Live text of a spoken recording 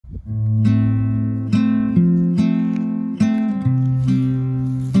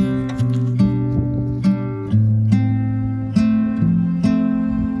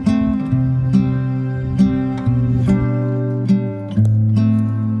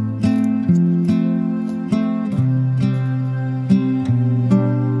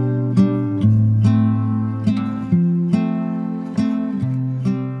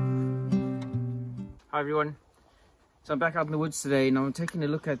So I'm back out in the woods today and I'm taking a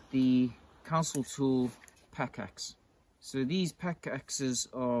look at the Council Tool pack axe. So these pack axes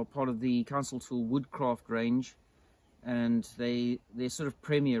are part of the Council Tool woodcraft range, and they're sort of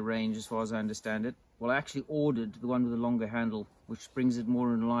premier range as far as I understand it. Well, I actually ordered the one with the longer handle, which brings it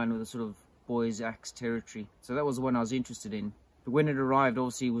more in line with the sort of boys axe territory. So that was the one I was interested in. But when it arrived,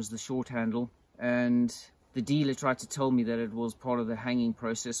 obviously it was the short handle, and the dealer tried to tell me that it was part of the hanging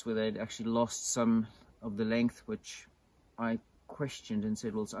process where they'd actually lost some of the length, which I questioned and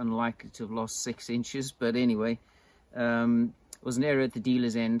said, well, it's unlikely to have lost 6 inches. But anyway, it was an error at the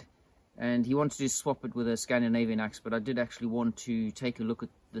dealer's end, and he wanted to swap it with a Scandinavian axe. But I did actually want to take a look at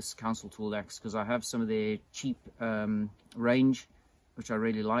this Council Tool axe because I have some of their cheap range, which I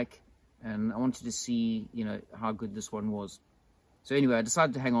really like, and I wanted to see, you know, how good this one was. So anyway, I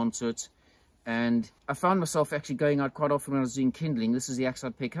decided to hang on to it, and I found myself actually going out quite often when I was doing kindling. This is the axe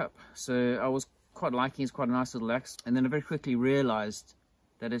I'd pick up, so I was quite liking it. It's quite a nice little axe. And then I very quickly realized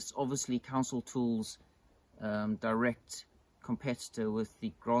that it's obviously Council Tools direct competitor with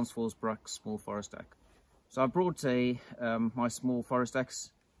the Gransfors Bruk small forest axe. So I brought my small forest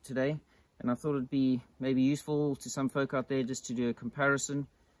axe today, and I thought it'd be maybe useful to some folk out there just to do a comparison,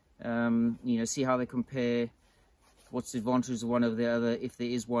 you know, see how they compare, what's the advantages of one over the other, if there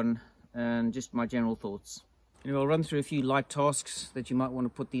is one, and just my general thoughts. Anyway, I'll run through a few light tasks that you might want to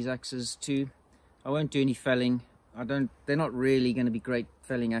put these axes to. I won't do any felling. They're not really going to be great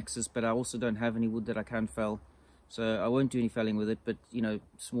felling axes, but I also don't have any wood that I can fell, so I won't do any felling with it. But you know,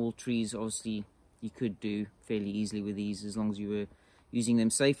 small trees obviously you could do fairly easily with these as long as you were using them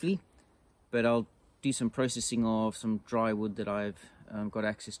safely. But I'll do some processing of some dry wood that I've got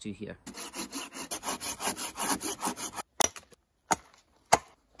access to here.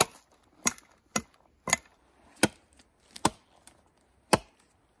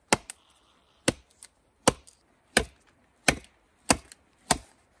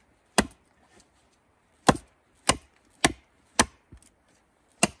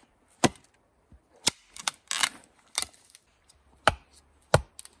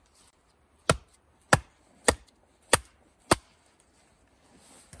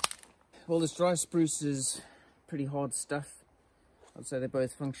 Well, this dry spruce is pretty hard stuff. I'd say they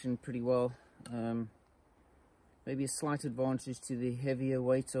both function pretty well. Maybe a slight advantage to the heavier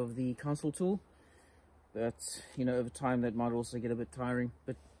weight of the Council Tool, but you know, over time that might also get a bit tiring,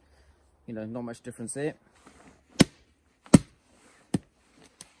 but you know, not much difference there.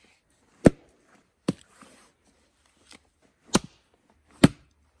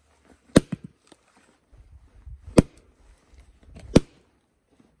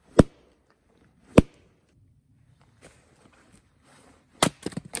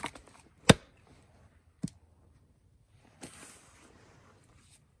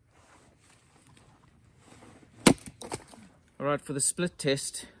 Alright, for the split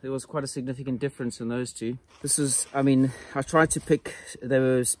test, there was quite a significant difference in those two. This is, I mean, I tried to pick, there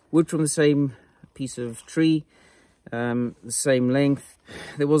was wood from the same piece of tree, the same length.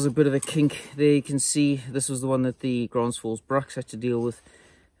 There was a bit of a kink there, you can see. This was the one that the Gransfors Bruk had to deal with,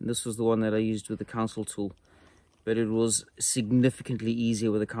 and this was the one that I used with the Council Tool. But it was significantly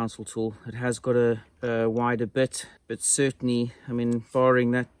easier with the Council Tool. It has got a wider bit, but certainly, I mean, barring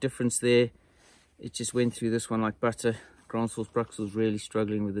that difference there, it just went through this one like butter. Gransfors Bruk was really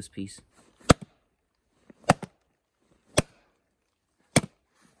struggling with this piece.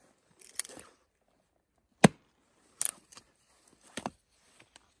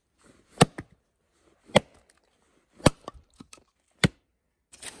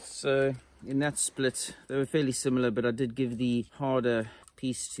 So in that split, they were fairly similar, but I did give the harder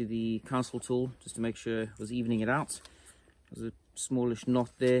piece to the Council Tool just to make sure it was evening it out. There was a smallish knot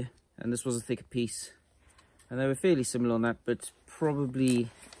there, and this was a thicker piece. And they were fairly similar on that, but probably,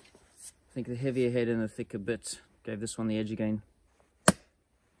 I think the heavier head and the thicker bit gave this one the edge again.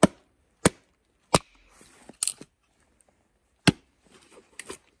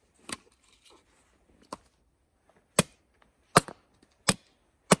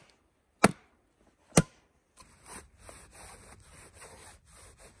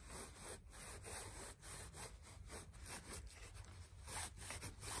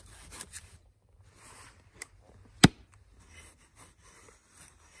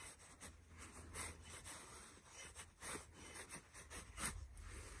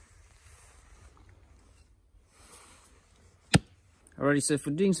 Alrighty, so for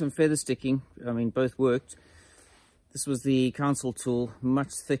doing some feather sticking, I mean, both worked. This was the Council Tool,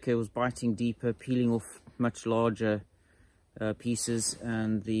 much thicker, was biting deeper, peeling off much larger pieces,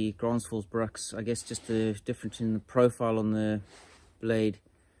 and the Gransfors Bruks, I guess just the difference in the profile on the blade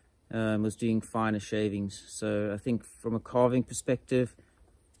was doing finer shavings. So I think from a carving perspective,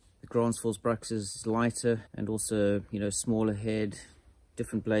 the Gransfors Bruk is lighter and also, you know, smaller head,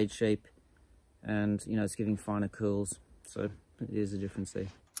 different blade shape, and, you know, it's giving finer curls. So there's a difference there.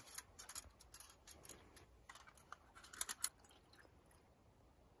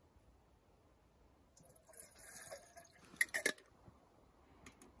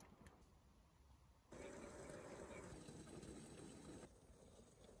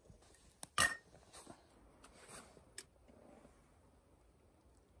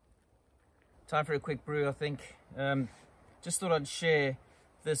 Time for a quick brew, I think. Just thought I'd share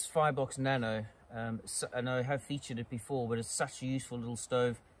this Firebox Nano. I know I have featured it before, but it's such a useful little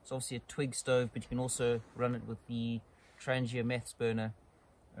stove. It's obviously a twig stove, but you can also run it with the Trangia meths burner.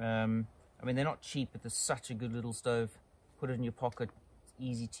 I mean, they're not cheap, but they're such a good little stove. Put it in your pocket, it's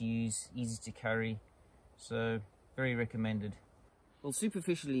easy to use, easy to carry. So, very recommended. Well,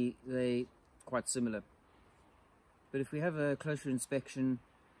 superficially, they're quite similar. But if we have a closer inspection,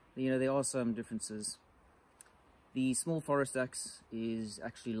 you know, there are some differences. The small forest axe is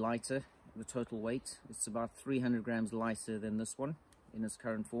actually lighter, the total weight. It's about 300 grams lighter than this one in its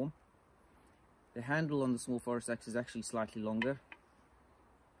current form. The handle on the small forest axe is actually slightly longer.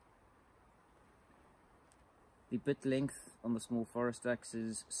 The bit length on the small forest axe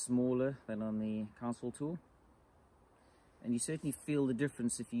is smaller than on the council tool. And you certainly feel the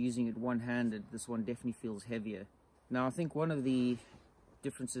difference if you're using it one-handed. This one definitely feels heavier. Now, I think one of the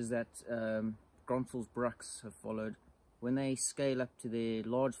differences that Gransfors Bruks have followed, when they scale up to their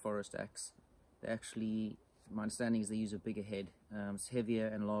large forest axe, they actually, my understanding is they use a bigger head. It's heavier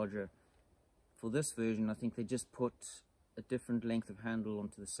and larger. For this version, I think they just put a different length of handle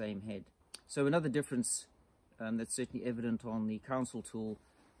onto the same head. So another difference that's certainly evident on the council tool,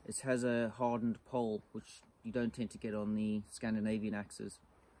 it has a hardened pole, which you don't tend to get on the Scandinavian axes.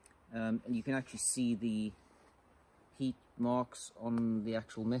 And you can actually see the heat marks on the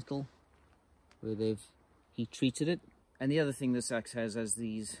actual metal where they've heat treated it. And the other thing this axe has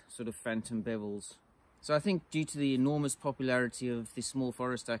these sort of phantom bevels. So I think due to the enormous popularity of the small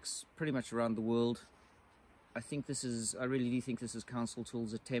forest axe pretty much around the world, I really do think this is Council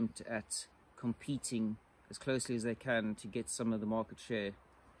Tool's attempt at competing as closely as they can to get some of the market share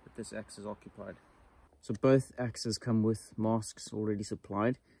that this axe has occupied. So both axes come with masks already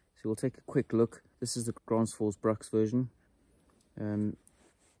supplied. So we'll take a quick look. This is the Gransfors Bruk version,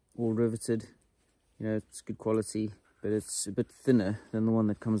 all riveted. You know, it's good quality, but it's a bit thinner than the one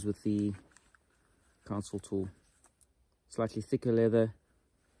that comes with the council tool. Slightly thicker leather,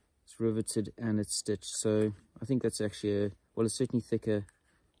 it's riveted and it's stitched. So I think that's actually well, it's certainly thicker,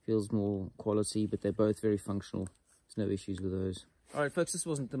 feels more quality, but they're both very functional. There's no issues with those. All right, folks, this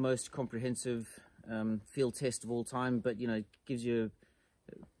wasn't the most comprehensive field test of all time, but you know, it gives you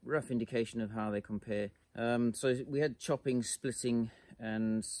a rough indication of how they compare. So we had chopping, splitting,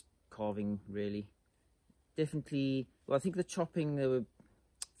 and carving, really. Definitely, well, I think the chopping, they were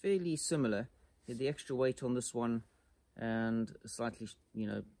fairly similar. You had the extra weight on this one and a slightly, you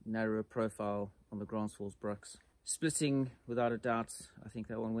know, narrower profile on the Gransfors Bruks. Splitting, without a doubt, I think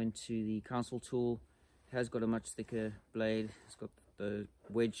that one went to the council tool. It has got a much thicker blade. It's got the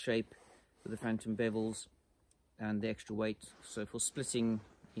wedge shape with the phantom bevels and the extra weight. So for splitting,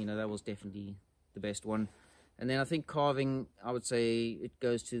 you know, that was definitely the best one. And then I think carving, I would say it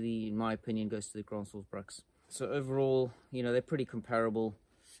goes to the, in my opinion, goes to the Gransfors Bruks. So overall, you know, they're pretty comparable.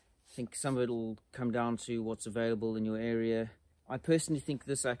 I think some of it will come down to what's available in your area. I personally think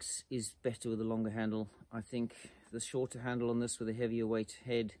this axe is better with a longer handle. I think the shorter handle on this with a heavier weight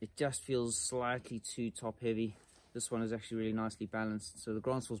head, it just feels slightly too top heavy. This one is actually really nicely balanced. So the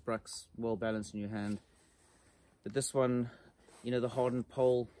Gransfors Bruk's well balanced in your hand. But this one, you know, the hardened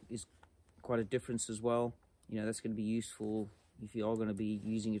pole is quite a difference as well. You know, that's going to be useful if you are going to be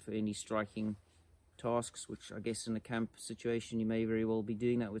using it for any striking tasks, which I guess in a camp situation you may very well be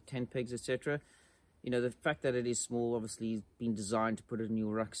doing that with tent pegs, etc. You know, the fact that it is small, obviously has been designed to put it in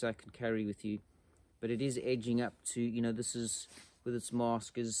your rucksack and carry with you, but it is edging up to, you know, this is, with its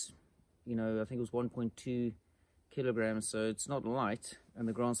mask is, you know, I think it was 1.2 kilograms, so it's not light, and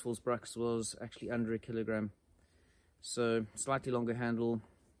the Gransfors Bruk was actually under a kilogram. So slightly longer handle.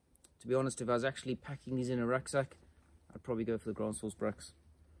 To be honest, if I was actually packing these in a rucksack, I'd probably go for the Gransfors Bruk.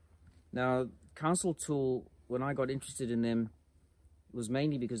 Now, council tool, when I got interested in them, it was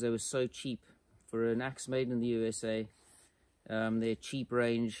mainly because they were so cheap. For an axe made in the USA, they're cheap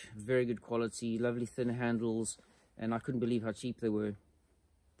range, very good quality, lovely thin handles, and I couldn't believe how cheap they were.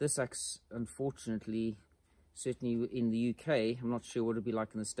 This axe, unfortunately, certainly in the UK, I'm not sure what it'd be like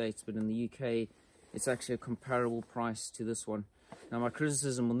in the States, but in the UK, it's actually a comparable price to this one. Now my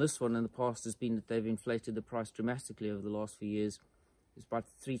criticism on this one in the past has been that they've inflated the price dramatically over the last few years. It's about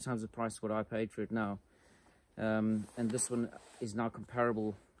 3 times the price what I paid for it now. And this one is now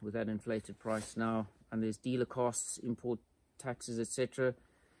comparable with that inflated price now, and there's dealer costs, import taxes, etc.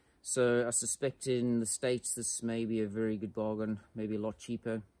 So I suspect in the States this may be a very good bargain, maybe a lot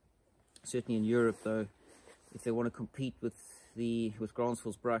cheaper. Certainly in Europe though, if they want to compete with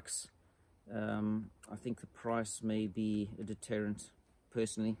Gransfors Bruks, I think the price may be a deterrent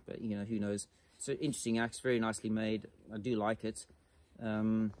personally, but you know, who knows. So interesting axe, very nicely made. I do like it.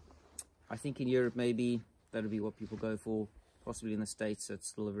 I think in Europe maybe that'll be what people go for. Possibly in the States it's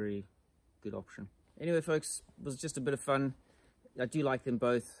still a very good option. Anyway folks, it was just a bit of fun. I do like them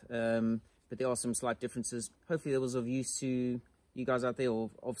both, but there are some slight differences. Hopefully that was of use to you guys out there, or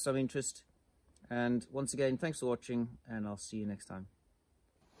of some interest. And once again, thanks for watching, and I'll see you next time.